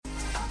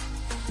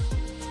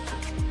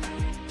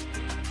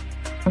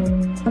Hi,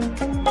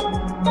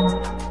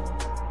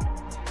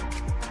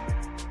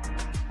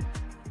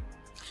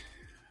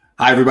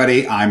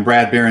 everybody. I'm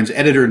Brad Behrens,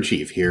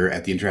 Editor-in-Chief here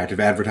at the Interactive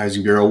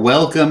Advertising Bureau.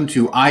 Welcome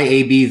to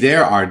IAB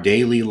There, our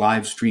daily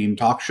live stream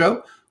talk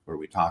show, where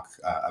we talk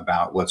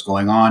about what's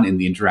going on in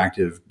the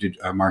interactive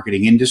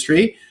marketing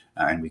industry,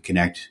 and we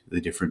connect the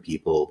different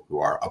people who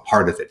are a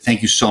part of it.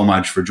 Thank you so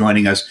much for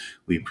joining us.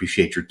 We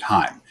appreciate your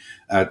time.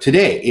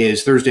 Today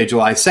is Thursday,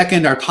 July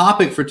 2nd. Our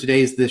topic for today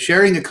is the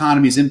sharing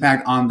economy's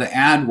impact on the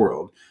ad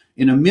world.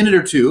 In a minute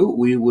or two,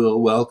 we will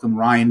welcome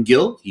Ryan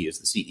Gill. He is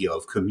the CEO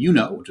of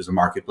Communo, which is a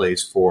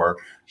marketplace for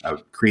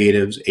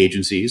creatives,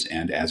 agencies,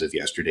 and as of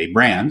yesterday,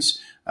 brands.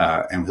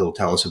 And he'll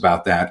tell us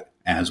about that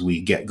as we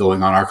get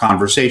going on our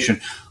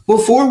conversation.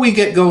 Before we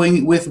get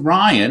going with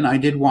Ryan, I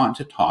did want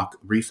to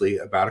talk briefly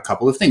about a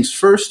couple of things.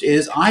 First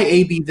is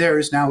IAB There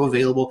is now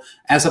available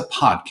as a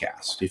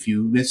podcast. If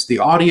you missed the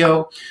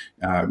audio,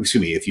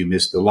 if you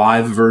missed the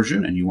live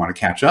version and you want to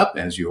catch up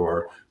as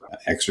you're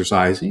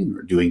exercising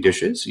or doing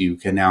dishes, you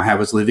can now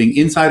have us living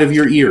inside of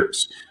your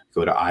ears.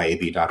 Go to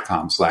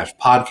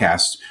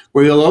iab.com/podcasts,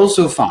 where you'll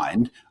also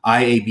find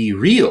IAB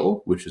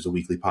Real, which is a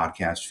weekly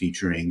podcast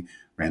featuring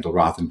Randall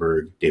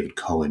Rothenberg, David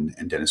Cohen,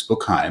 and Dennis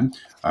Buchheim,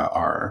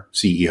 our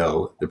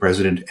CEO, the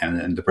president,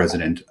 and the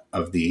president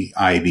of the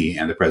IAB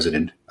and the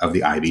president of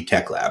the IAB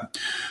Tech Lab.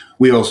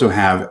 We also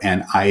have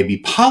an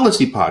IAB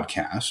policy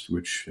podcast,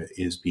 which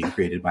is being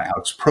created by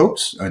Alex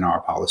Probst in our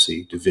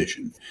policy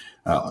division,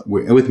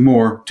 with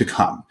more to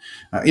come.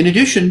 In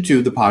addition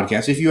to the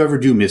podcast, if you ever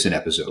do miss an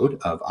episode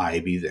of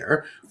IAB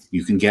There,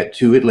 you can get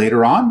to it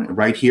later on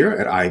right here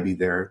at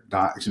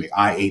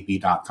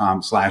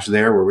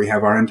iab.com/there, where we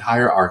have our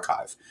entire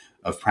archive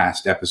of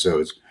past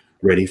episodes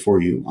ready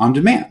for you on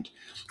demand.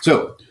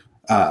 So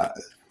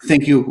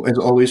thank you, as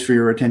always, for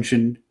your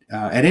attention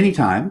at any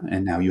time,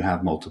 and now you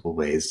have multiple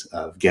ways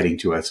of getting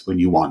to us when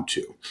you want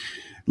to.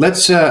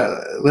 Let's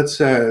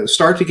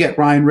start to get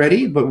Ryan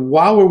ready, but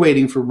while we're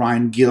waiting for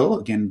Ryan Gill,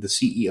 again, the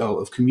CEO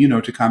of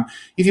Communo, to come,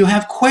 if you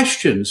have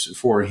questions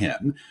for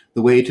him,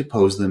 the way to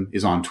pose them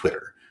is on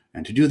Twitter.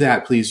 And to do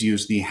that, please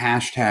use the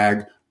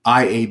hashtag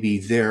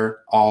IAB There,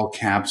 all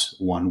caps,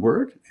 one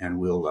word, and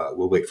we'll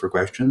wait for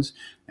questions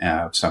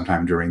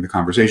sometime during the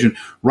conversation.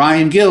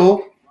 Ryan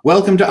Gill,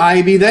 welcome to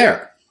IAB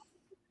There.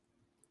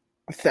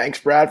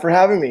 Thanks, Brad, for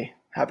having me.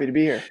 Happy to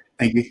be here.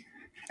 Thank you.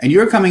 And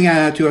you're coming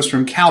to us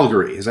from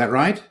Calgary, is that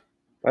right?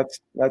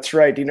 That's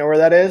right. Do you know where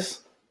that is?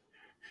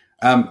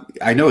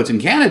 I know it's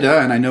in Canada,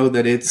 and I know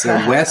that it's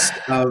west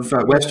of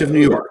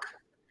New York.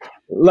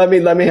 Let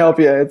me help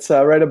you. It's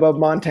right above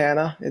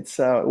Montana. It's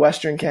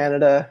Western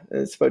Canada.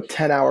 It's about a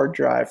 10-hour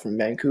drive from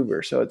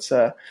Vancouver. So it's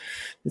sort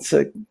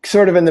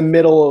of in the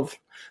middle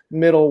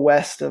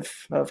west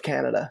of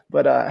Canada.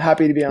 But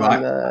happy to be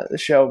on the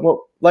show.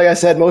 Well, like I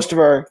said, most of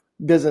our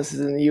business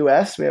is in the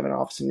U.S. We have an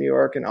office in New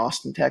York and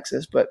Austin,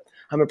 Texas. But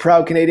I'm a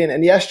proud Canadian,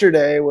 and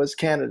yesterday was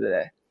Canada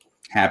Day.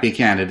 Happy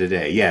Canada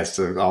Day! Yes,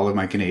 all of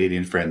my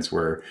Canadian friends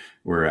were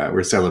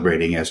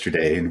celebrating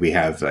yesterday, and we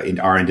have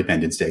our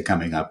Independence Day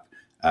coming up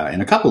in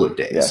a couple of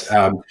days. Yes.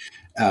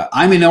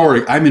 I'm in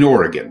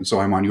Oregon, so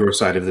I'm on your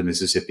side of the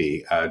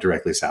Mississippi,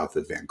 directly south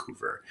of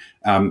Vancouver.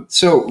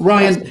 So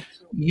Ryan,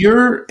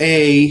 you're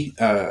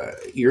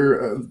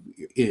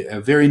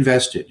very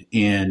invested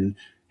in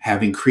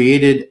having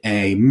created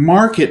a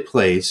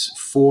marketplace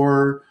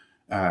for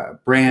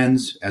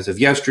brands as of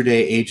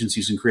yesterday,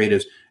 agencies and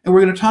creatives, and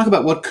we're going to talk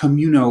about what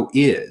Communo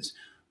is,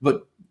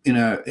 but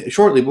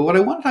shortly. But what I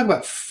want to talk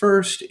about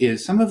first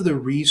is some of the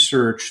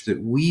research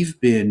that we've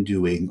been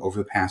doing over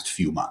the past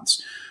few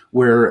months,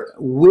 where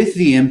with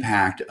the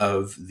impact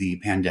of the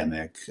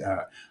pandemic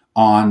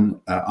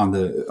on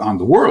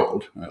the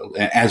world,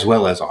 as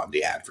well as on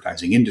the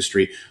advertising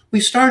industry, we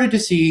started to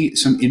see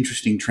some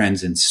interesting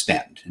trends in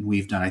spend, and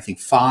we've done, I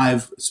think,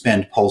 5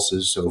 spend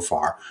pulses so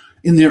far.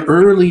 In the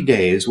early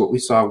days, what we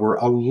saw were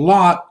a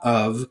lot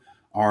of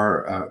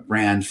our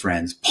brand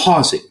friends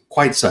pausing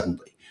quite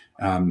suddenly,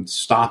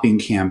 stopping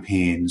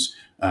campaigns.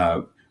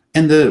 And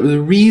the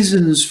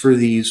reasons for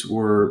these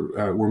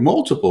were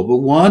multiple, but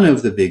one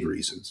of the big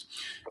reasons,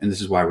 and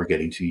this is why we're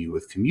getting to you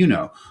with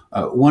Communo,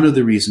 one of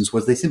the reasons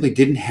was they simply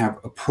didn't have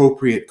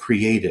appropriate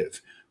creative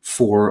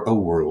for a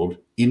world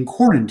in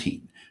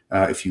quarantine.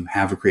 If you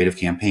have a creative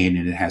campaign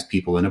and it has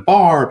people in a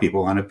bar,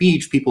 people on a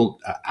beach, people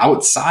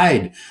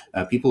outside,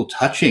 people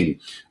touching,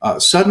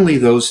 suddenly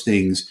those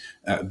things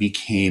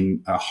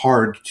became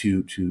hard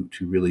to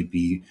really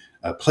be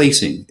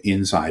placing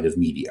inside of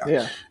media.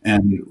 Yeah.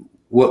 And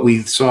what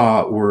we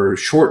saw were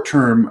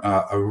short-term,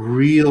 a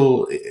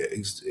real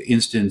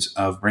instance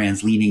of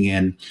brands leaning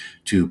in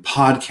to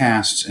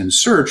podcasts and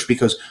search,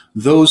 because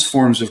those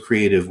forms of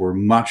creative were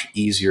much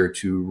easier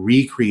to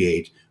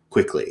recreate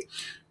quickly.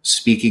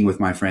 Speaking with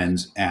my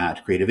friends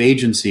at creative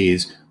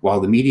agencies,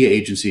 while the media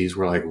agencies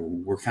were like,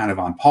 we're kind of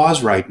on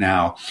pause right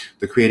now,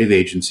 the creative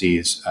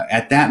agencies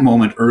at that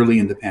moment early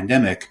in the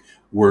pandemic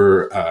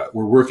were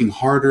working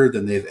harder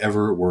than they've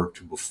ever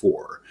worked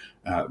before.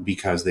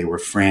 Because they were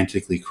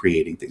frantically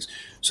creating things.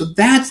 So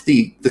that's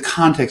the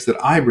context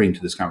that I bring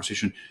to this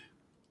conversation.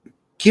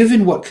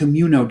 given what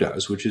Communo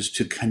does, which is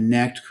to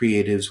connect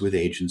creatives with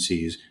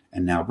agencies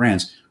and now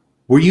brands,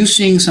 were you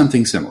seeing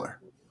something similar?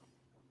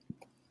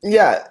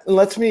 Yeah,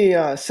 let me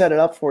set it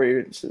up for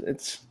you.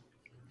 It's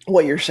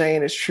what you're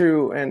saying is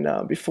true.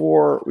 And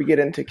before we get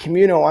into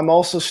Communo, I'm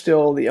also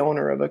still the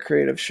owner of a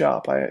creative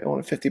shop. I own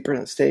a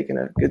 50% stake in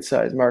a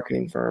good-sized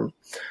marketing firm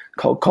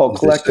called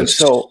Collective.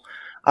 So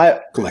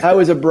I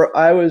was above,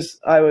 I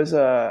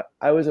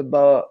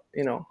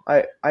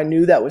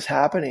knew that was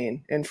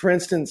happening. And for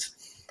instance,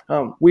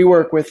 we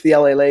work with the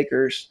LA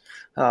Lakers,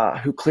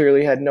 who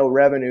clearly had no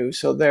revenue.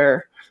 So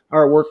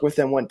our work with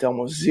them went to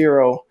almost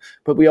zero.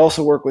 But we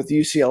also work with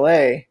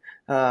UCLA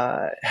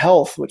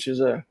Health, which is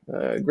a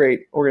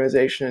great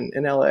organization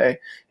in LA.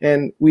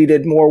 And we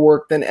did more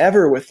work than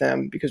ever with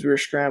them because we were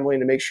scrambling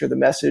to make sure the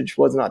message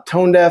was not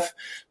tone deaf.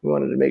 We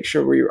wanted to make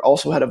sure we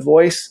also had a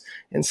voice.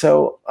 And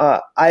so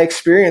I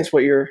experienced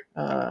what your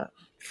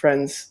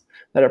friends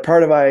that are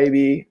part of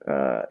IAB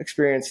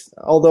experienced.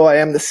 Although I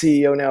am the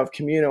CEO now of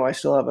Communo, I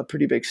still have a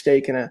pretty big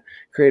stake in a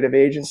creative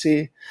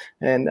agency.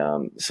 And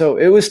so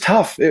it was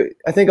tough.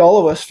 I think all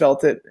of us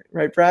felt it,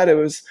 right, Brad? It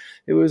was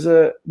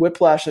a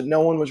whiplash that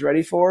no one was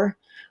ready for.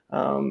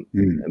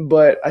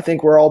 But I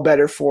think we're all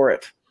better for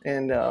it.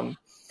 And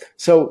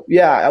so,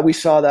 yeah, we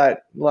saw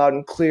that loud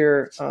and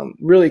clear.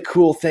 Really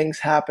cool things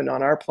happened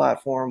on our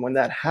platform when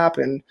that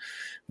happened.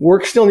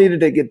 Work still needed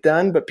to get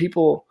done, but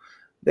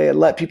they had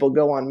let people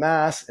go en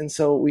masse. And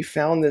so we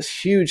found this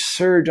huge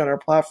surge on our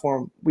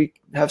platform. We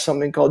have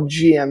something called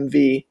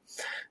GMV,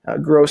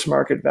 gross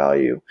market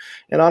value.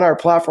 And on our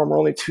platform, we're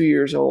only 2.5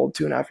 years old.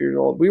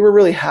 We were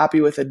really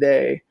happy with a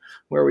day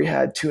where we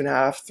had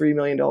 $2.5–3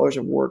 million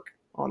of work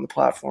on the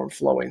platform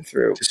flowing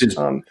through. This is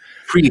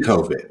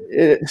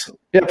pre-COVID.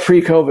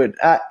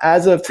 Pre-COVID.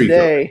 As of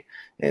today,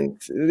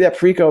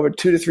 pre-COVID,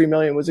 2 to 3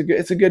 million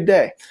it's a good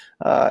day.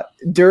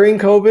 During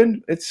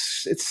COVID,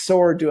 it's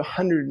soared to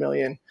 100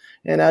 million.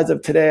 And as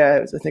of today,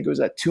 I think it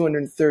was at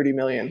 230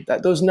 million.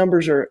 Those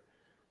numbers are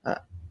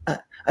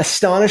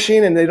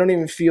astonishing, and they don't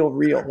even feel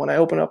real. When I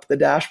open up the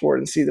dashboard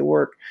and see the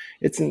work,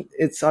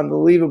 it's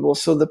unbelievable.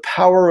 So the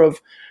power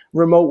of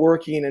remote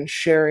working and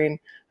sharing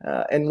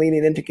and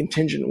leaning into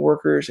contingent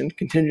workers and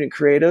contingent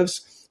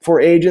creatives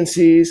for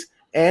agencies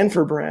and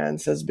for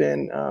brands has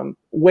been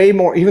way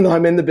more. Even though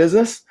I'm in the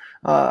business,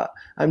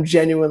 I'm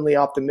genuinely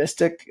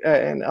optimistic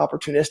and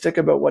opportunistic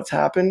about what's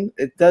happened.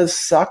 It does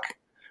suck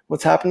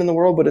what's happened in the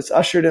world, but it's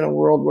ushered in a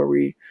world where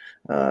we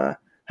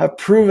have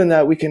proven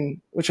that we can,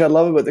 which I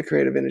love about the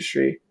creative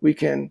industry, we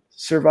can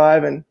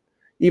survive and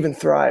even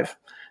thrive.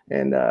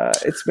 And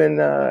it's been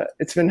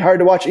hard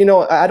to watch.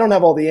 I don't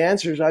have all the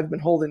answers. I've been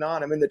holding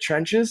on. I'm in the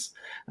trenches,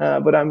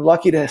 but I'm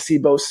lucky to see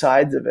both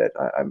sides of it.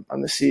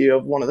 I'm the CEO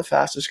of one of the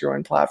fastest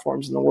growing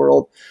platforms in the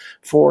world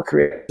for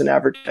creators and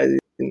advertising,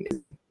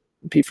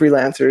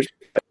 freelancers.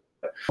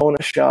 I own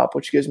a shop,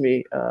 which gives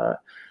me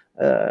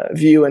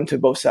view into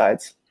both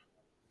sides.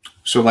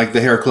 So like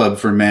the Hair Club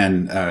for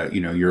Men,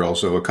 you're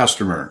also a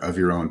customer of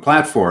your own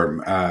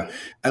platform.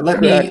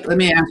 Let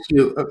me ask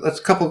you,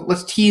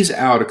 let's tease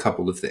out a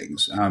couple of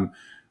things.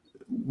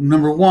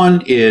 Number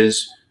one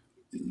is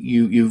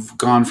you've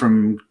gone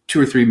from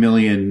 2 or 3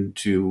 million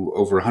to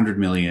over 100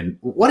 million.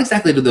 What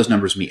exactly do those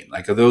numbers mean?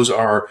 Like those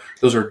are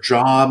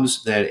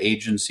jobs that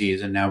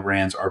agencies and now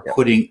brands are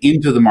putting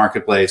into the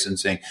marketplace and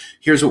saying,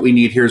 here's what we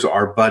need, here's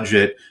our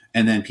budget,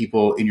 and then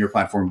people in your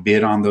platform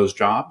bid on those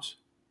jobs?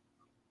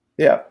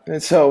 Yeah.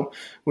 And so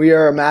we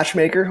are a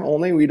matchmaker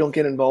only. We don't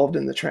get involved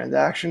in the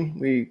transaction.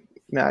 We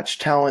match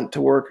talent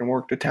to work and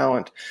work to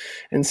talent.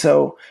 And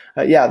so,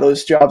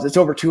 those jobs, it's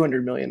over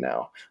 200 million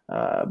now.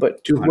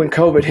 But 200. When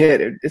COVID hit,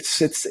 it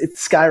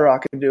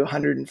skyrocketed to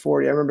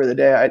 140. I remember the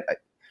day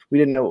we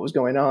didn't know what was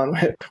going on.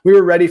 We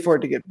were ready for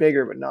it to get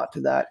bigger, but not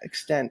to that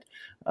extent.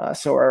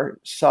 So our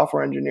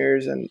software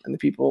engineers and the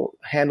people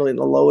handling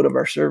the load of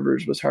our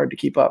servers was hard to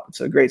keep up.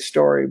 It's a great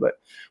story, but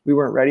we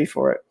weren't ready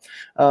for it.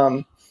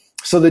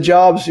 So the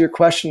jobs, your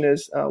question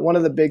is, one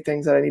of the big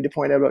things that I need to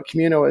point out about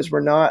Communo is we're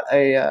not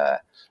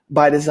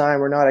by design,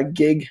 we're not a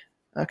gig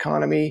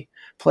economy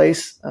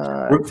place.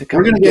 We're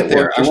going to get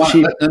there.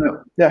 Let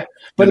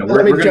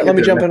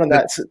me jump in on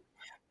that.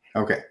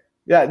 Okay.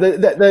 Yeah,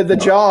 the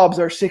jobs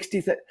are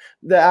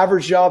the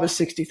average job is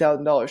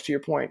 $60,000. To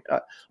your point,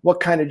 what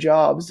kind of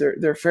jobs?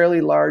 They're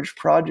fairly large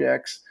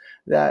projects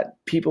that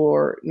people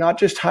are not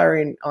just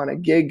hiring on a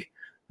gig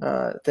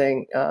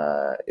thing.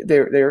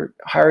 They're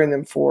hiring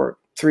them for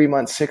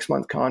 3-month,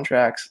 6-month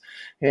contracts.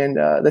 And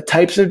the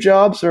types of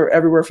jobs are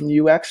everywhere from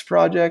UX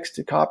projects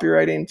to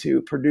copywriting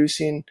to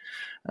producing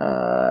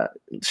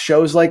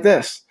shows like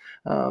this.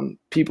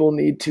 People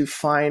need to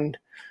find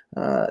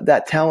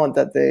that talent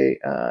that they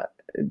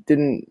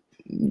didn't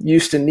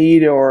used to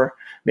need or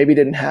maybe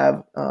didn't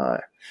have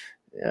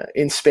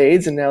in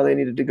spades, and now they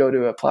needed to go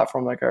to a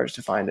platform like ours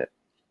to find it.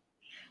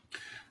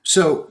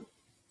 So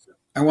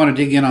I want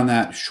to dig in on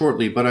that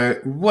shortly,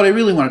 but what I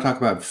really want to talk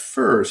about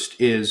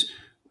first is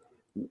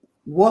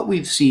what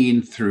we've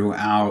seen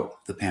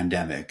throughout the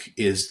pandemic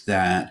is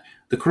that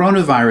the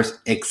coronavirus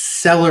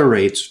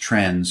accelerates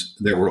trends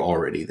that were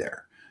already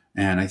there.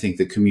 And I think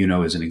that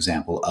Communo is an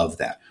example of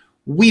that.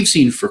 We've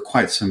seen for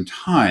quite some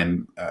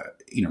time,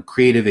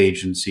 creative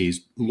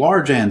agencies,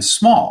 large and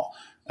small,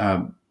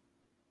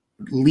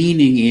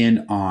 leaning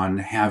in on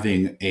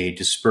having a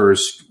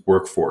dispersed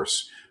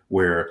workforce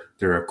where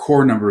there are a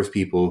core number of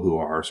people who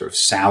are sort of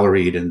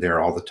salaried and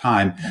there all the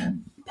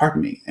time.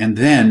 Pardon me. And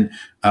then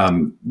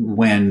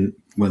when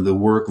the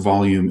work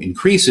volume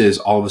increases,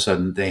 all of a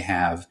sudden they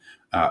have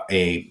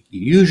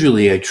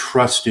usually a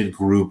trusted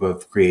group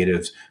of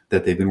creatives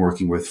that they've been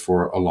working with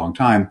for a long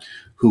time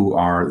who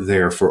are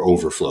there for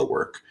overflow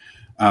work.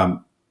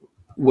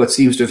 What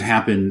seems to have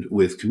happened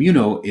with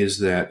Communo is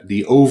that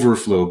the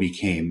overflow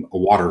became a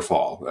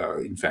waterfall,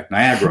 in fact,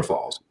 Niagara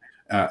Falls.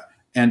 But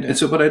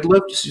I'd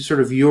love to see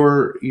sort of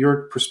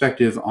your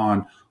perspective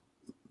on,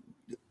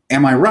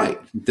 am I right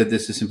that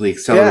this is simply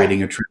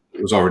accelerating a trend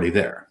that was already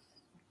there?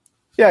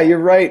 Yeah, you're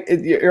right.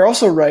 You're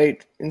also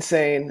right in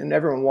saying, and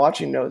everyone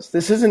watching knows,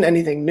 this isn't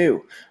anything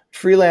new.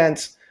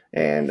 Freelance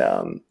and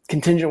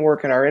contingent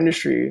work in our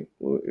industry,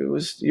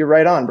 you're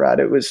right on, Brad.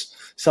 It was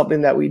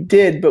something that we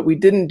did, but we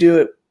didn't do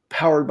it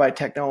powered by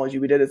technology.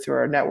 We did it through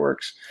our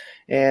networks,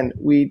 and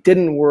we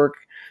didn't work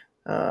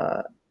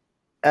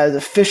as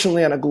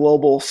efficiently on a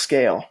global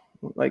scale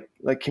like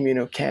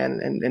Communo can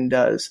and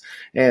does.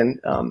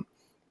 And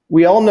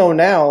we all know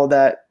now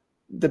that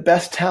the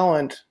best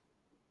talent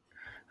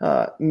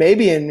may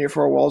be in your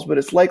four walls, but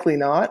it's likely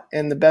not.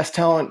 And the best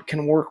talent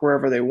can work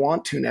wherever they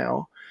want to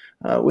now.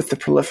 With the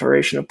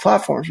proliferation of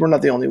platforms. We're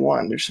not the only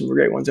one. There's some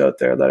great ones out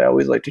there that I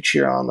always like to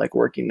cheer on, like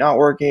Working Not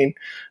Working,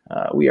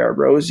 We Are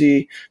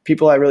Rosie,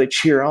 people I really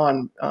cheer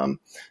on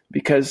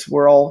because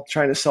we're all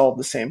trying to solve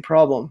the same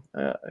problem,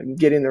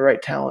 getting the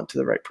right talent to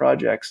the right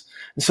projects.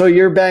 And so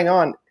you're bang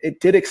on. It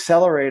did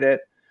accelerate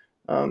it.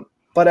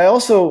 But I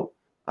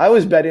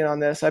was betting on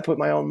this. I put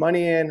my own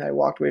money in. I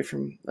walked away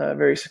from a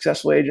very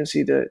successful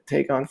agency to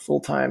take on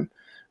full-time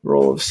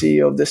role of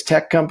CEO of this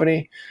tech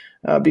company.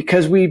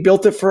 Because we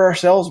built it for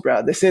ourselves,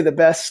 Brad. They say the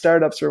best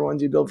startups are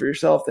ones you build for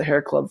yourself. The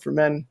Hair Club for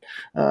Men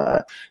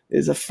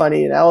is a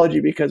funny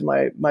analogy because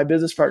my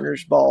business partner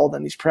is bald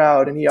and he's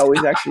proud, and he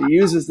always actually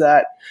uses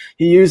that.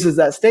 He uses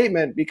that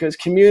statement because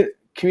Communo,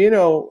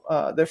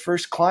 the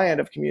first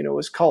client of Communo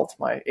was Cult,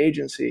 my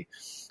agency,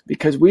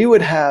 because we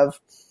would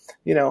have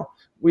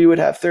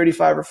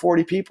 35 or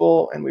 40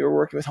 people, and we were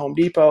working with Home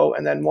Depot,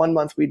 and then one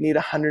month we'd need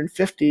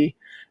 150.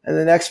 And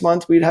the next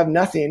month we'd have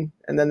nothing.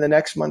 And then the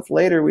next month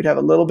later we'd have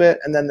a little bit.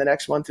 And then the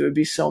next month it would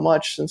be so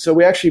much. And so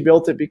we actually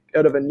built it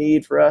out of a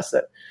need for us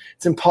that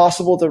it's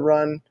impossible to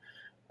run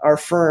our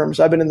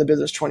firms. I've been in the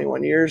business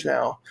 21 years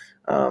now.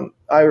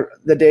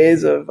 The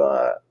days of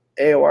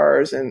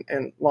AORs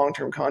and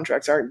long-term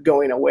contracts aren't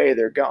going away.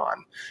 They're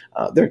gone.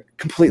 They're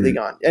completely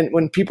gone. And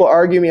when people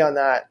argue me on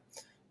that,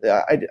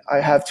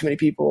 I have too many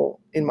people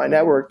in my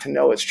network to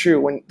know it's true.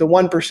 When the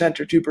 1%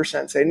 or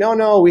 2% say,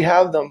 no, we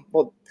have them.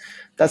 Well,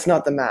 that's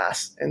not the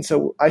mass. And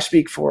so I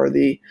speak for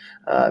the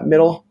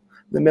middle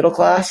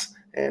class,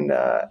 and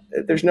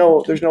there's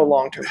no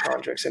long-term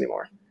contracts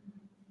anymore.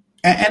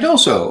 And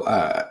also,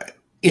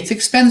 it's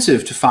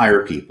expensive to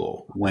fire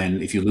people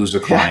if you lose a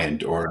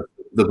client or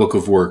the book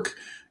of work,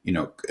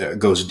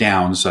 goes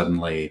down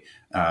suddenly.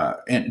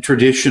 And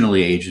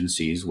traditionally,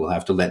 agencies will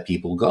have to let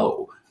people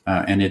go.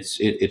 And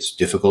it's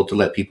difficult to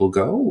let people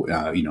go.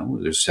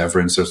 There's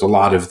severance, there's a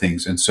lot of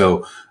things. And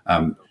so,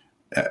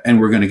 and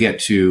we're going to get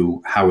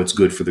to how it's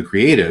good for the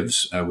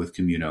creatives with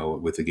Communo,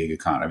 with the gig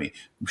economy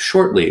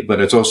shortly.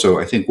 But it's also,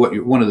 I think,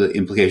 one of the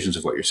implications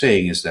of what you're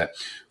saying is that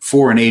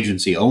for an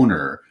agency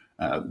owner,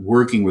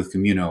 working with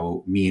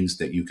Communo means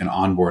that you can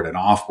onboard and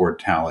offboard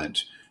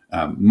talent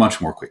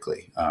much more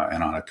quickly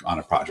and on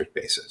a project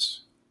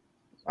basis.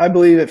 I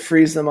believe it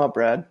frees them up,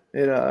 Brad.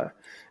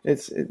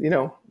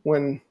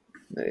 When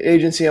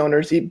agency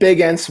owners,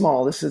 big and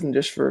small. This isn't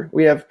just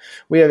we have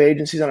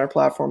agencies on our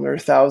platform. There are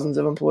thousands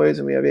of employees,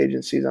 and we have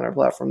agencies on our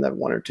platform that have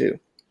one or two.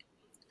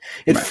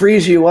 It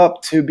frees you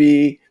up to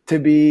be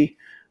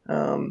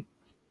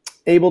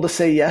able to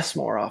say yes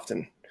more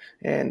often,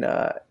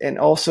 and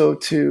also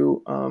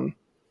to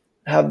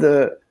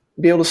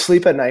be able to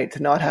sleep at night,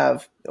 to not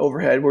have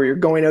overhead where you're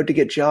going out to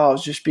get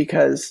jobs just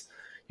because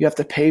you have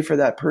to pay for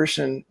that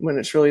person when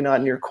it's really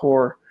not in your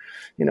core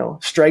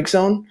strike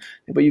zone,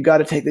 but you got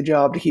to take the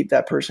job to keep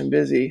that person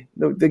busy.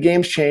 The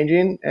game's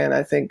changing, and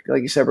I think,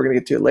 like you said, we're going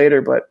to get to it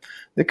later, but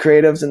the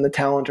creatives and the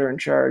talent are in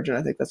charge, and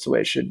I think that's the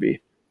way it should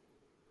be.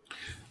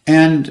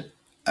 And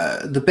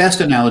the best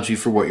analogy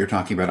for what you're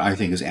talking about, I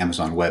think, is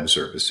Amazon Web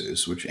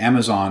Services, which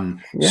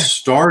Amazon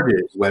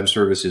started web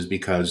services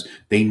because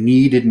they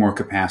needed more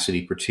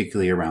capacity,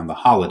 particularly around the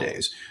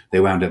holidays. They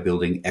wound up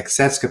building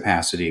excess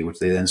capacity, which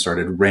they then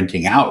started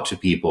renting out to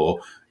people.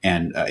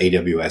 And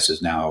AWS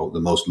is now the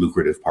most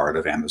lucrative part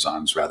of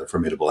Amazon's rather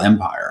formidable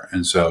empire.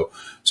 And so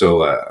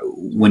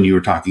when you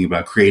were talking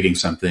about creating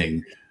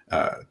something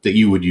that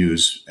you would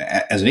use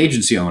as an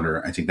agency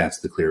owner, I think that's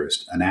the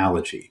clearest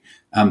analogy.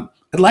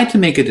 I'd like to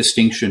make a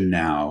distinction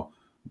now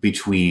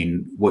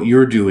between what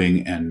you're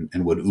doing and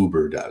what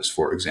Uber does,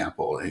 for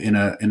example. In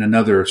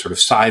another sort of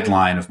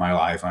sideline of my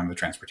life, I'm a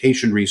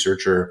transportation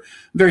researcher.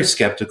 I'm very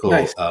skeptical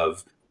Nice.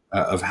 of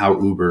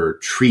how Uber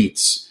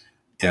treats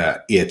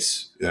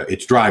its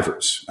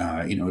drivers.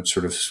 It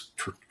sort of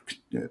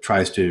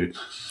tries to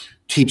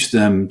teach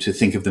them to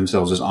think of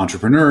themselves as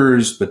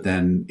entrepreneurs, but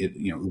then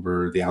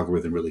Uber, the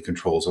algorithm, really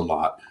controls a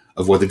lot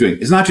of what they're doing.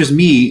 It's not just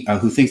me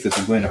who thinks this.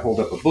 I'm going to hold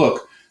up a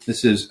book.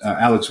 This is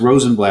Alex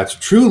Rosenblatt's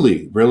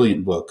truly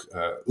brilliant book,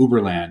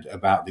 Uberland,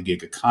 about the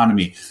gig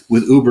economy,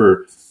 with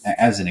Uber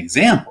as an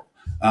example.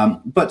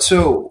 But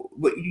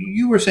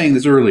you were saying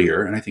this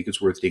earlier, and I think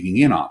it's worth digging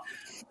in on.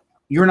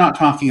 You're not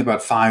talking about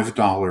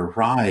 $5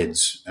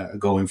 rides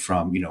going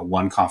from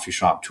one coffee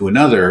shop to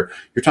another.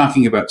 You're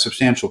talking about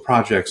substantial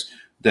projects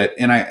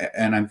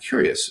I'm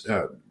curious.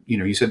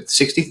 You said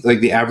 60, like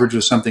the average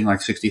was something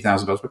like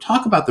 $60,000. But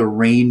talk about the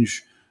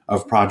range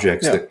of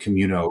projects that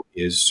Communo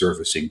is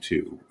servicing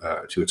to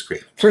its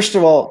creators. First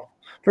of all,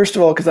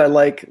 because I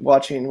like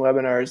watching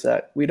webinars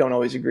that we don't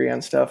always agree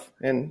on stuff,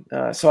 and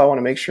so I want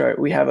to make sure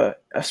we have a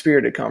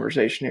spirited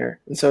conversation here.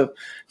 And so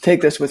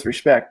take this with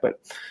respect. But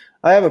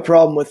I have a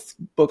problem with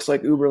books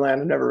like Uberland.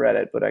 I've never read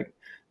it, but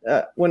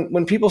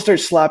when people start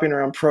slapping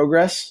around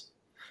progress,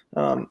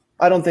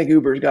 I don't think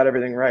Uber's got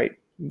everything right.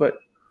 But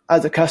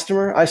as a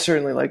customer, I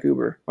certainly like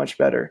Uber much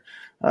better.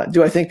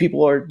 Do I think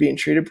people are being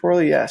treated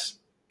poorly? Yes.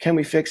 Can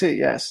we fix it?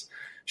 Yes.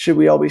 Should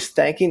we all be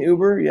thanking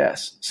Uber?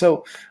 Yes.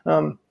 So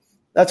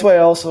that's why I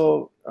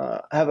also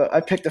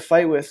I picked a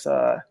fight with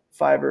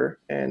Fiverr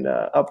and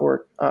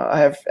Upwork. I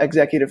have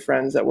executive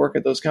friends that work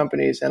at those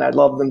companies, and I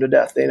love them to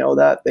death. They know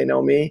that. They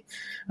know me,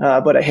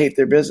 but I hate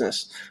their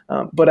business.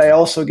 But I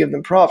also give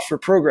them props for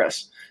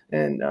progress,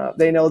 and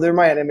they know they're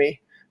my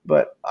enemy.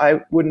 But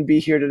I wouldn't be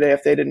here today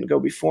if they didn't go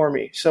before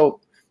me. So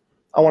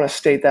I want to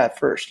state that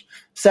first.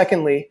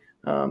 Secondly,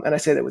 and I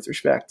say that with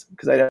respect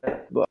because I didn't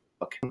write the book.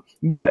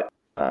 But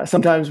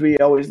sometimes we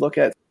always look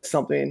at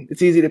something.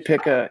 It's easy to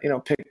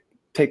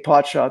take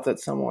pot shots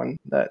at someone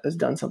that has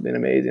done something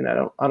amazing. I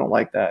don't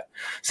like that.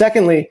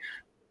 Secondly,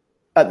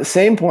 at the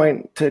same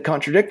point, to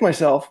contradict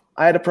myself,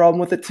 I had a problem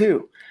with it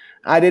too.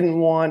 I didn't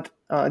want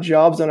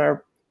jobs on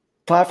our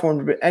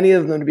platform, any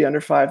of them to be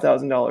under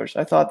 $5,000.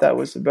 I thought that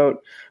was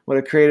about what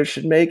a creative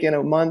should make in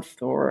a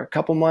month or a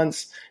couple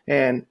months.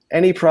 And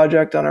any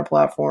project on our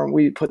platform,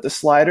 we put the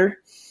slider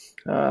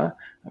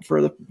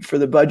for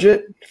the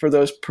budget for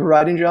those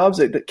providing jobs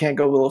that can't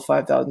go below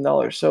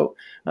 $5,000. So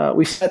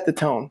we set the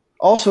tone.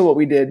 Also, what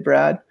we did,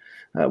 Brad,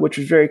 which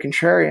was very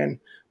contrarian,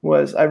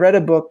 was I read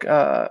a book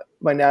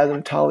by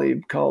Nazim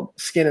Taleb called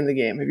Skin in the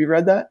Game. Have you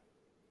read that?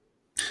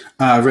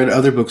 I've read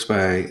other books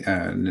by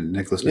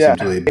Nicholas Nassim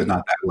Taleb, but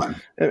not that one.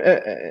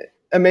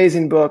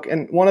 Amazing book.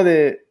 And one of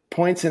the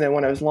points in it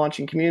when I was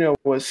launching Communo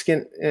was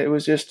skin. It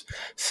was just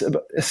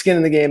a skin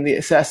in the game. The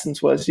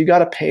essence was you got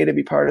to pay to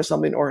be part of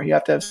something, or you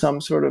have to have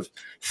some sort of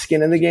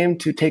skin in the game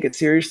to take it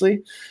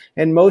seriously.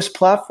 And most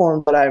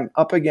platforms that I'm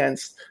up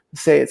against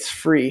say it's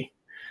free.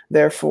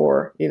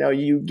 Therefore,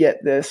 you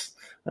get this,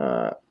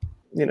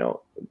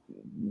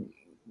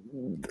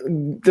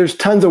 there's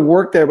tons of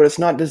work there, but it's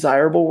not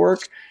desirable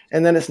work.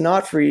 And then it's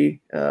not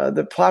free.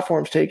 The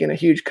platform's taking a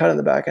huge cut in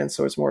the back end,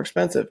 so it's more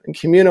expensive. And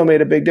Communo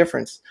made a big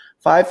difference.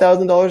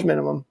 $5,000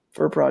 minimum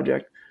for a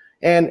project.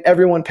 And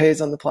everyone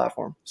pays on the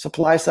platform,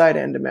 supply side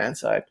and demand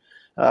side.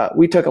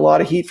 We took a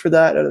lot of heat for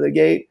that out of the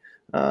gate,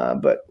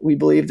 but we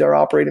believed our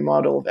operating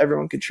model of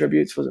everyone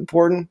contributes was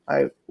important.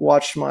 I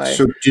watched my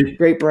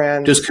great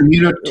brand. Does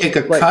Communo take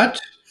a cut?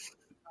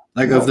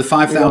 Of the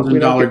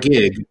 $5,000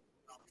 gig?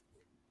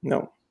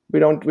 No. We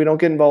don't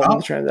get involved in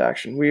the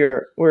transaction.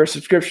 We're a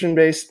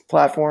subscription-based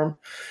platform.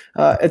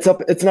 It's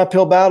an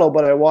uphill battle,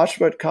 but I watched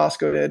what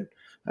Costco did.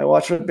 I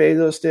watched what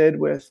Bezos did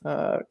with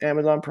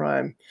Amazon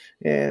Prime,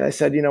 and I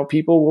said,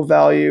 people will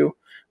value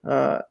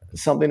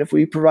something if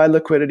we provide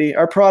liquidity.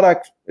 Our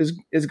product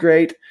is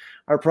great.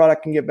 Our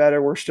product can get better.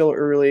 We're still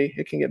early.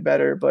 It can get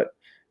better, but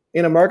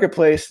in a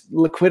marketplace,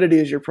 liquidity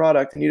is your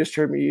product, and you just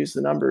heard me use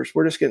the numbers.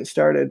 We're just getting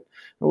started.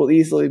 It will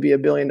easily be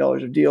 $1 billion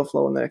of deal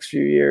flow in the next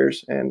few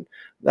years, and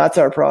that's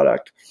our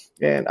product.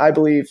 And I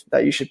believe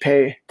that you should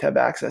pay to have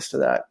access to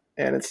that.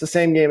 And it's the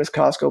same game as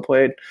Costco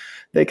played.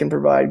 They can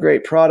provide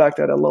great product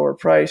at a lower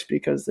price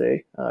because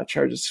they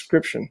charge a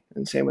subscription.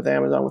 And same with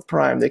Amazon with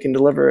Prime. They can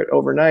deliver it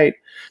overnight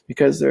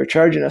because they're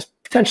charging us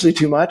potentially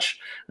too much,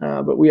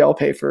 but we all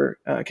pay for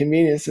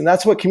convenience. And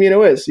that's what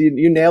Communo is.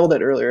 You nailed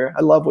it earlier.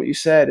 I love what you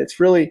said. It's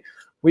really,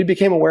 we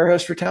became a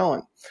warehouse for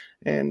talent.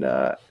 And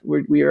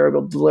we are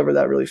able to deliver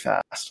that really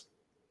fast.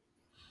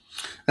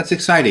 That's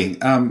exciting.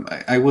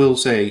 I will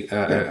say,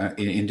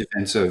 in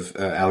defense of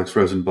Alex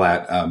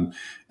Rosenblatt and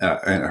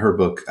her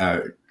book,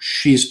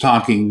 she's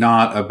talking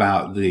not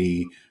about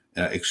the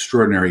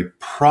extraordinary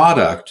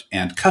product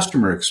and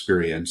customer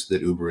experience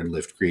that Uber and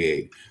Lyft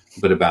create,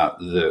 but about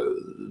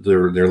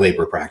their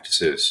labor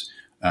practices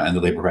and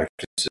the labor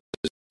practices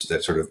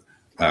that sort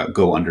of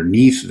go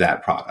underneath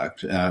that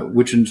product,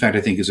 which in fact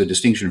I think is a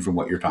distinction from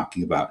what you're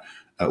talking about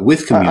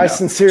with Communo. I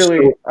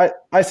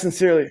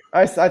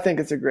think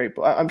it's a great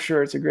book. I'm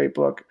sure it's a great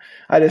book.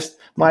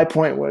 My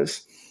point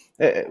was,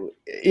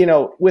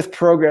 with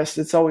progress,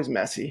 it's always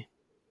messy.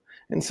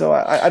 And so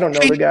I don't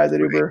know the guys at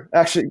Uber.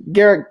 Actually,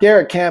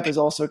 Garrett Camp is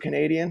also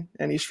Canadian,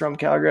 and he's from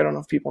Calgary. I don't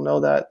know if people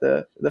know that.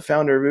 The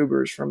founder of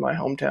Uber is from my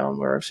hometown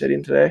where I'm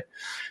sitting today.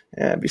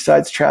 And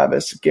besides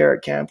Travis,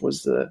 Garrett Camp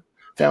was the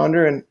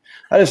founder. And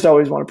I just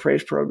always want to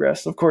praise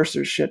progress. Of course,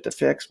 there's shit to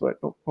fix, but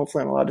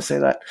hopefully I'm allowed to say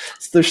that.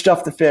 There's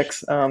stuff to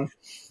fix.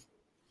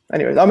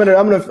 Anyways, I'm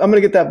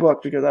gonna get that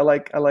book because I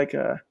like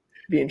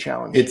being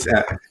challenged. It's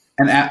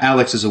and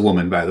Alex is a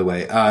woman, by the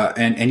way.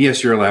 And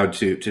yes, you're allowed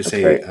to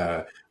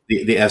say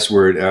the S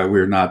word.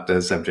 We're not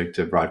subject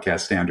to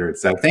broadcast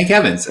standards. Thank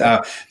heavens.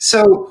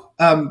 So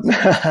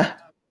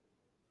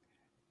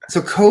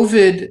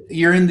COVID,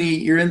 you're in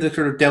the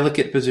sort of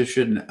delicate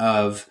position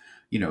of,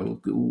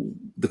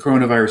 the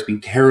coronavirus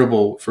being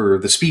terrible for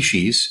the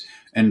species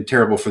and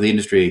terrible for the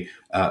industry,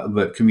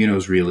 but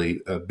Communo's really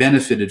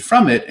benefited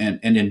from it, and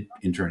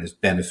in turn is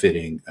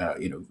benefiting,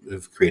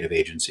 of creative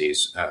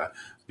agencies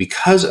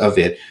because of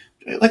it.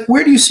 Like,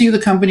 where do you see the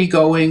company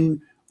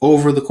going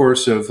over the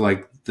course of we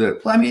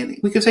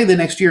could say the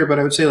next year, but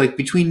I would say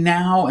between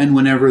now and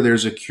whenever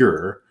there's a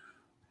cure,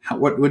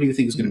 what do you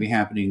think is going to be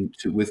happening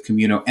with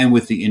Communo and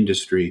with the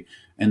industry?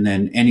 And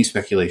then any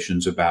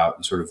speculations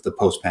about sort of the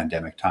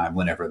post-pandemic time,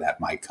 whenever that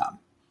might come?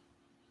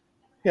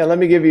 Yeah, let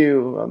me give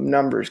you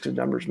numbers because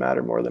numbers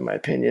matter more than my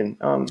opinion.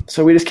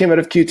 So we just came out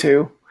of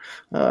Q2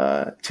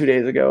 2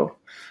 days ago.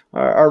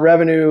 Our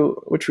revenue,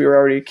 which we were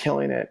already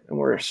killing it, and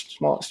we're a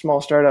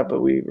small startup,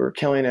 but we were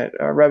killing it.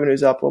 Our revenue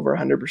is up over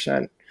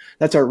 100%.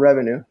 That's our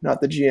revenue,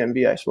 not the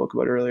GMV I spoke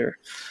about earlier.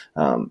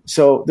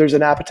 So there's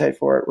an appetite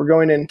for it. We're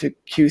going into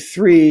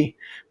Q3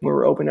 where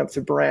we're opening up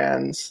to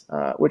brands,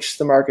 which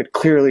the market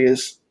clearly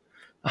is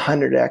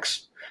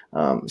 100x.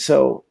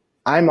 So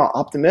I'm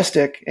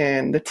optimistic,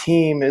 and the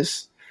team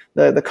is.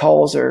 The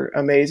calls are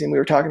amazing. We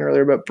were talking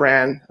earlier about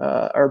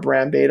our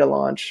brand beta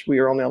launch. We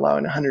are only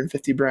allowing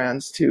 150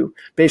 brands to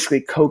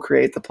basically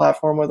co-create the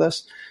platform with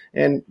us.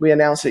 And we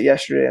announced it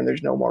yesterday, and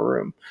there's no more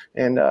room.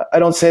 And I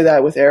don't say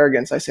that with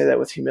arrogance. I say that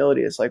with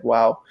humility. It's like,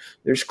 wow,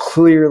 there's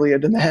clearly a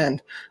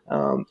demand.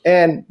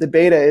 And the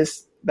beta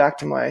is, back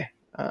to my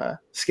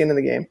skin in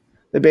the game,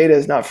 the beta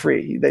is not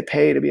free. They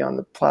pay to be on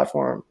the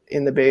platform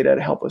in the beta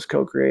to help us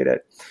co-create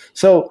it.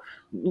 So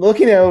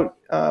looking out,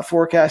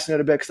 forecasting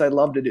it a bit, because I'd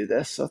love to do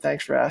this. So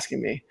thanks for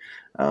asking me.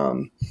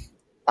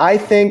 I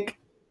think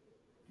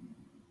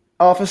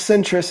office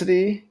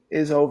centricity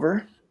is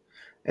over.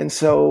 And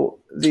so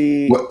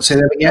say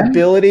that again?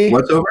 Ability.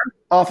 What's over?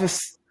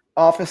 Office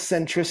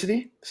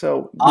centricity.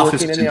 So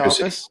working in the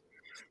office.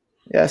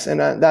 Yes. And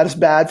that is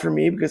bad for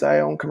me because I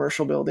own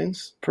commercial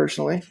buildings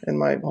personally in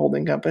my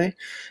holding company.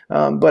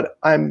 But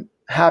I'm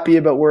happy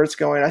about where it's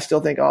going. I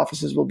still think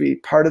offices will be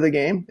part of the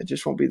game. It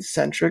just won't be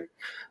centric.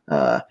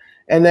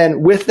 And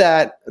then with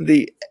that,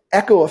 the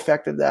echo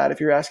effect of that, if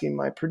you're asking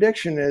my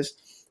prediction, is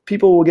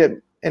people will get,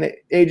 and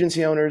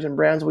agency owners and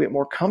brands will get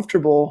more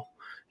comfortable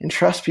and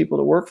trust people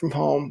to work from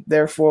home.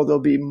 Therefore, they'll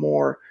be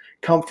more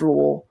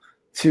comfortable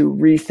to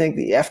rethink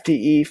the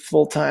FTE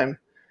full-time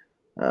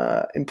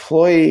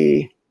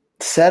employee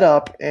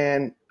setup.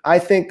 And I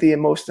think the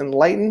most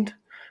enlightened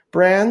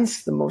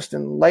brands, the most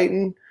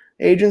enlightened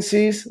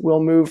agencies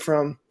will move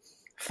from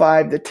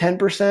 5 to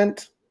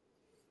 10%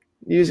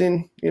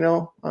 using,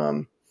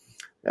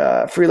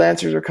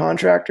 freelancers or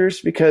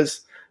contractors,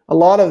 because a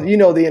lot of,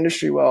 the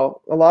industry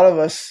well, a lot of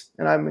us,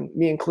 and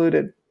me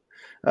included,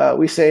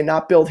 we say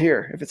not built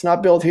here. If it's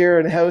not built here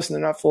in a house and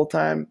they're not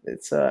full-time,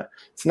 it's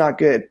not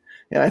good.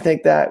 And I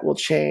think that will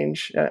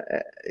change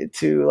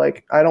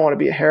to I don't want to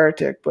be a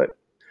heretic, but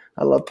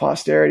I love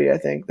posterity. I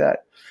think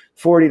that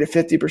 40 to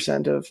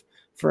 50% of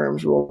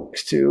firms will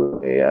mix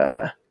to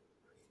a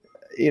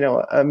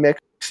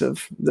mix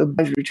of the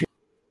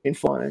between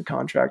full and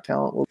contract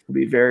talent will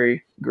be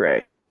very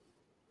gray.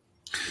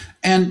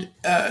 And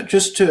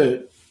just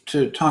to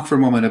talk for a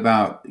moment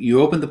about,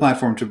 you opened the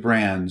platform to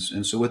brands.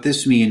 And so what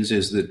this means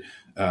is that,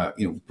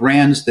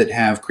 brands that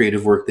have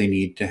creative work they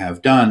need to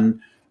have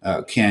done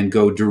can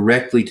go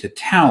directly to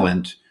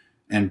talent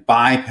and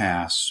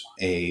bypass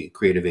a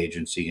creative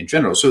agency in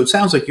general. So it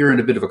sounds like you're in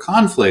a bit of a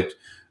conflict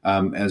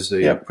as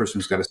a person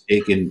who's got a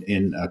stake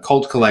in a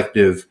cult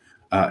collective,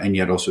 and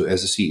yet also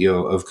as a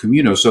CEO of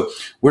Communo. So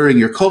wearing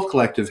your cult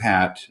collective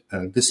hat,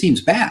 this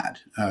seems bad.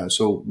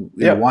 So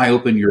why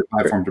open your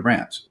platform to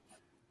brands?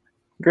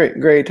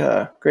 Great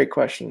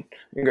question.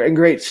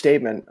 Great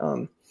statement.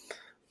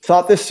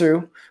 Thought this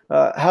through.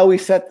 How we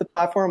set the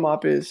platform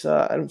up is,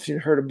 I don't know if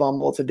you've heard of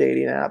Bumble. It's a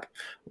dating app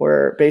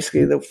where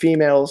basically the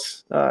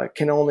females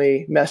can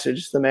only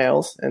message the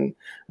males. And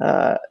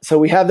so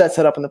we have that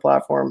set up in the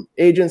platform.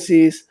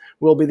 Agencies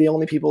will be the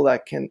only people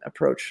that can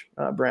approach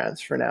brands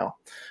for now.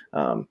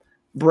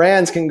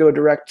 Brands can go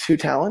direct to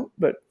talent,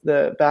 but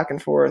the back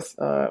and forth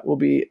will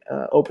be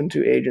open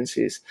to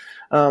agencies.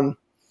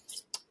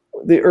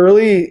 The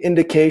early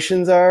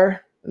indications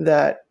are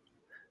that,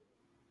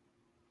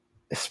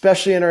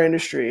 especially in our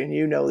industry, and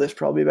you know this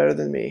probably better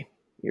than me,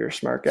 you're a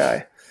smart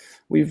guy.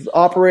 We've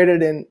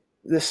operated in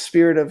this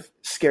spirit of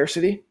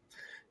scarcity,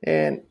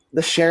 and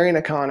the sharing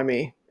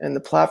economy and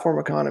the platform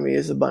economy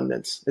is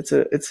abundance.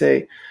 It's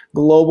a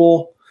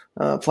global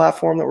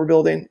platform that we're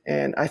building,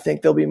 and I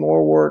think there'll be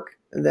more work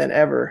than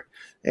ever.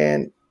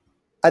 And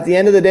at the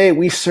end of the day,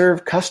 we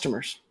serve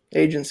customers,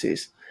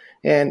 agencies,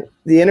 and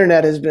the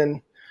internet has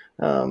been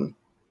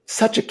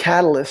such a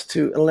catalyst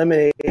to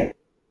eliminate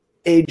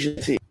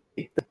agency.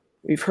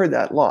 We've heard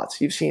that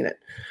lots. You've seen it.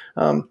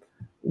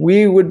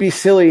 We would be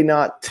silly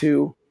not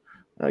to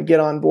get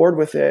on board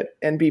with it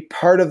and be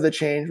part of the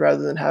change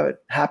rather than have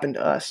it happen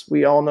to us.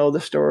 We all know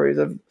the stories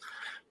of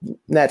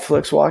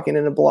Netflix walking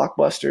into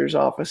Blockbuster's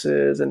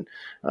offices, and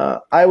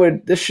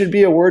this should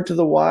be a word to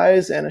the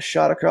wise and a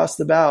shot across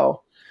the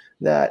bow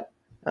that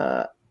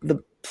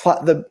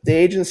the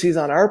agencies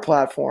on our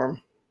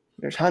platform,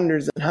 there's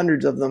hundreds and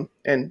hundreds of them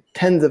and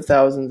tens of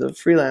thousands of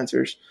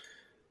freelancers.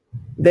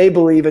 They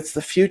believe it's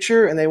the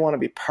future and they want to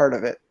be part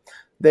of it.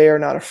 They are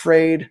not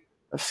afraid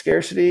of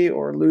scarcity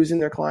or losing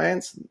their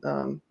clients.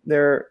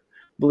 They're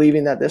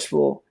believing that this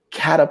will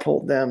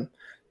catapult them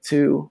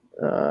to,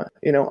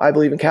 I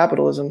believe in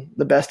capitalism.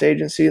 The best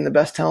agency and the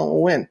best talent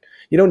will win.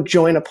 You don't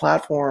join a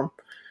platform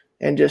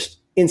and just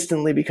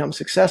instantly become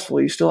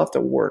successful. You still have to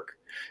work.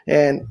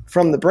 And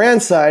from the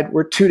brand side,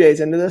 we're 2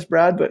 days into this,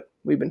 Brad, but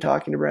we've been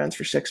talking to brands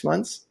for 6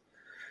 months.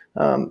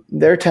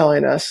 They're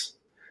telling us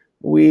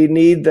we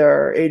need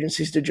their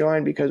agencies to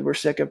join because we're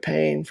sick of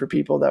paying for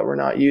people that we're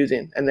not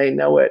using, and they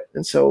know it.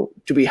 And so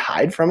do we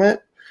hide from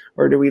it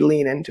or do we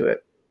lean into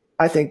it?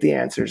 I think the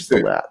answer is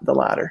the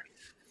latter.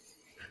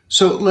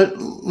 So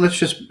let's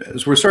just,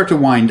 as we start to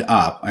wind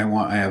up, I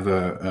have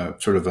a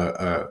sort of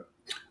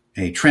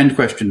a trend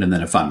question and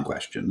then a fun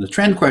question. The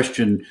trend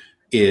question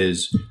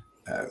is,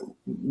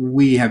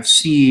 we have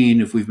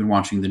seen, if we've been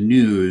watching the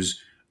news,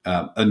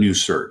 a new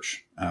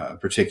surge,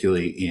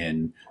 particularly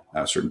in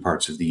certain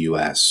parts of the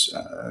U.S.,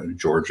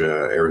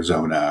 Georgia,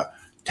 Arizona,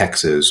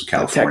 Texas,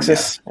 California.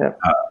 Texas,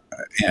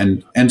 yeah.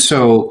 And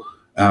so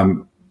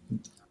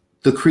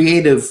the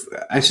creative,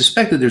 I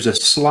suspect that there's a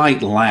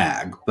slight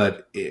lag,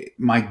 but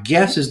my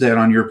guess is that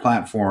on your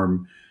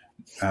platform,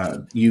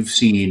 you've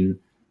seen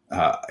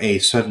a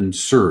sudden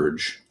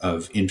surge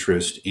of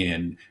interest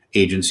in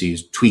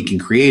agencies tweaking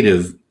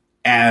creative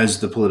as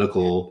the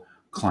political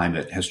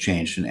climate has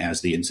changed and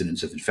as the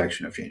incidence of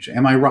infection have changed.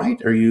 Am I right?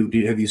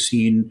 Have you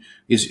seen,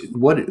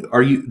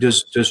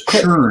 does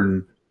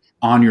churn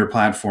on your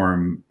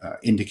platform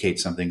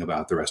indicate something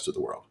about the rest of the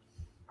world?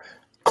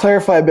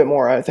 Clarify a bit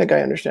more. I think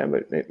I understand,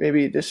 but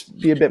maybe just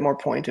be a bit more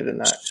pointed in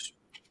that.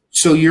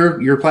 So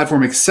your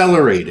platform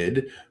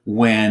accelerated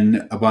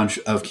when a bunch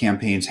of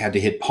campaigns had to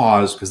hit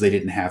pause because they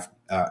didn't have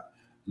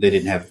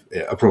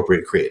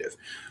appropriate creative.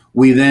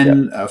 We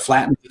then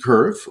flattened the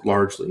curve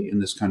largely in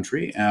this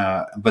country,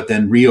 but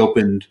then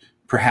reopened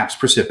perhaps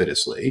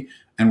precipitously,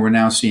 and we're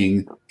now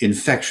seeing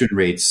infection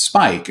rates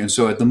spike. And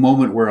so at the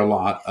moment where a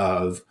lot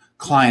of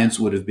clients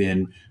would have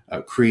been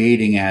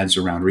creating ads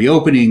around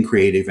reopening,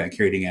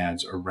 creating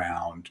ads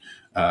around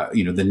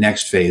the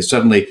next phase,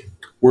 suddenly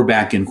we're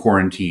back in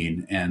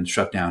quarantine and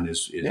shutdown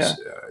is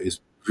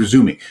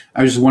resuming.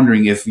 I was just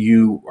wondering if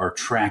you are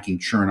tracking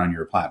churn on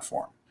your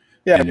platform.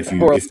 Yeah,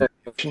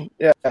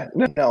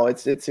 and no,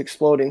 it's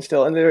exploding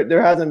still, and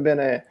there hasn't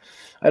been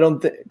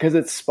because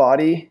it's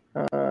spotty.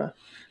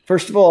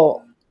 First of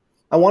all,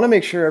 I want to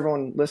make sure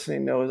everyone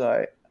listening knows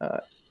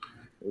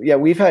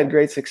we've had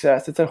great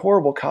success. It's a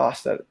horrible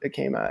cost that it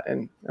came at,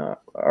 and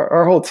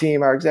our whole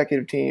team, our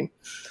executive team,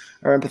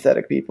 are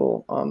empathetic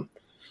people.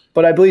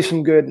 But I believe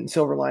some good and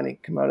silver lining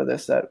come out of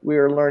this, that we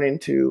are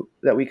learning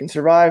that we can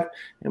survive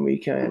and we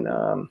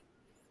can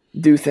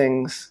do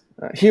things.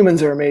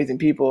 Humans are amazing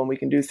people, and we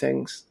can do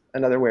things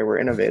another way. We're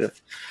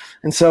innovative.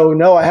 And so,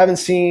 no, I haven't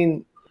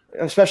seen,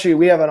 especially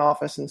we have an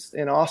office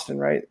in Austin,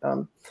 right?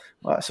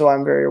 So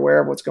I'm very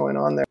aware of what's going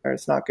on there.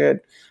 It's not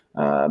good.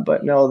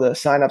 But no, the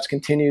signups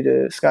continue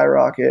to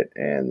skyrocket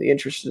and the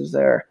interest is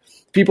there.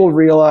 People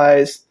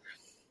realize,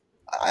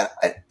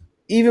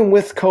 even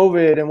with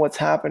COVID and what's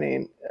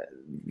happening,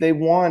 they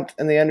want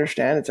and they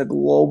understand it's a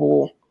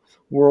global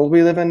world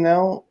we live in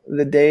now.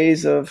 The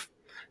days of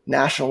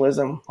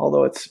nationalism,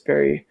 although it's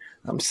very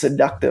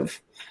seductive.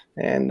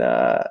 And,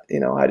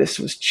 I just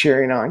was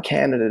cheering on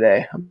Canada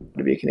today. I'm going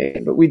to be a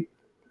Canadian, but we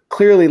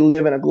clearly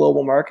live in a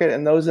global market,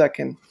 and those that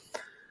can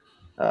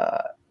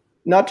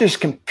not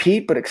just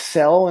compete, but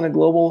excel in a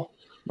global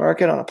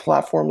market on a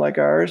platform like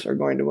ours are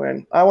going to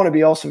win. I want to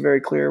be also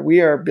very clear.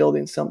 We are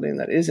building something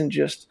that isn't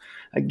just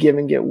a give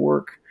and get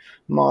work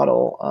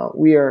model.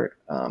 We are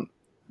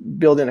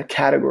building a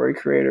category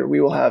creator.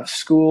 We will have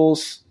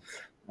schools.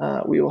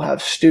 We will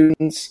have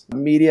students,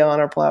 media on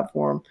our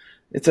platform.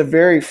 It's a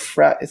very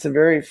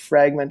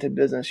fragmented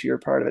business. You're a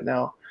part of it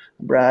now,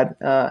 Brad.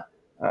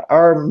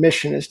 Our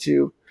mission is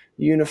to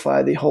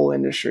unify the whole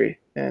industry,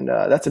 and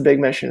that's a big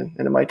mission,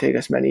 and it might take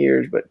us many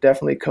years, but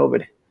definitely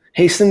COVID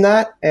hastened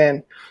that.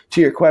 And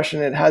to your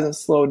question, it hasn't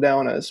slowed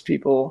down as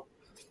people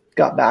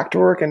got back to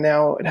work, and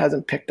now it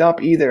hasn't picked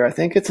up either. I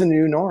think it's a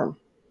new norm,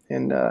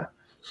 and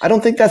I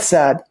don't think that's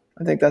sad.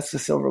 I think that's the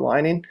silver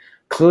lining.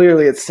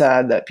 Clearly, it's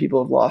sad that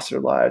people have lost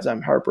their lives.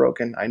 I'm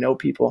heartbroken. I know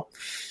people.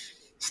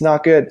 It's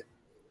not good,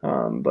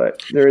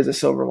 but there is a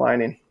silver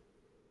lining.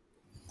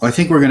 Well, I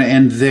think we're going to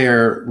end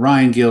there.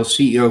 Ryan Gill,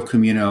 CEO of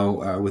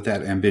Communo, with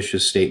that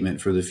ambitious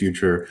statement for the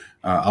future.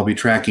 I'll be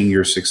tracking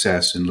your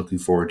success and looking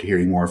forward to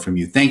hearing more from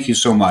you. Thank you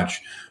so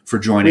much for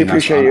joining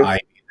us on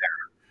IB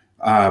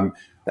There.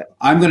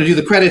 I'm going to do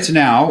the credits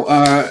now.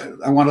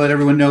 I want to let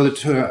everyone know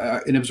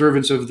that in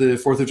observance of the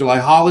 4th of July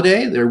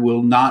holiday, there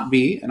will not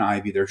be an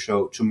IB There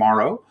show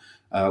tomorrow.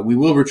 We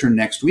will return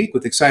next week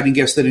with exciting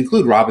guests that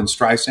include Robin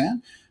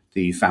Streisand,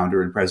 the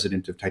founder and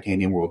president of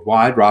Titanium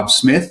Worldwide, Rob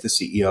Smith, the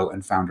CEO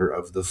and founder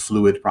of the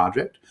Fluid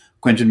Project,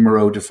 Quentin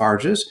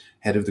Moreau-Defarges,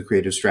 head of the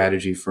creative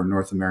strategy for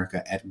North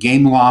America at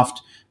Gameloft,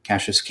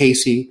 Cassius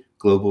Casey,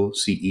 global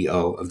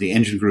CEO of the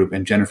Engine Group,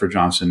 and Jennifer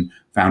Johnson,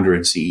 founder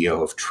and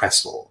CEO of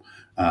Trestle.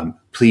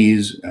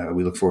 Please,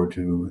 we look forward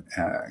to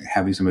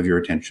having some of your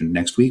attention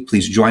next week.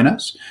 Please join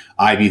us.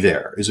 IB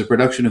There is a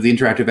production of the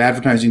Interactive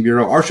Advertising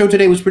Bureau. Our show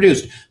today was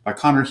produced by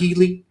Connor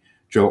Healy,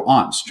 Joe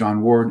Ontz,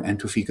 John Ward, and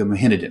Tofika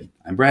Mohinadin.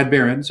 I'm Brad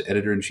Behrens,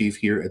 editor-in-chief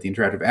here at the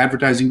Interactive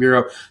Advertising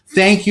Bureau.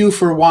 Thank you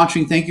for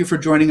watching. Thank you for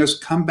joining us.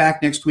 Come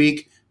back next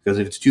week, because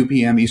if it's 2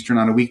 p.m. Eastern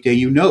on a weekday,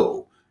 you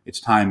know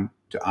it's time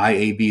to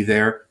IAB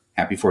There.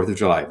 Happy 4th of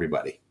July,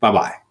 everybody.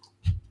 Bye-bye.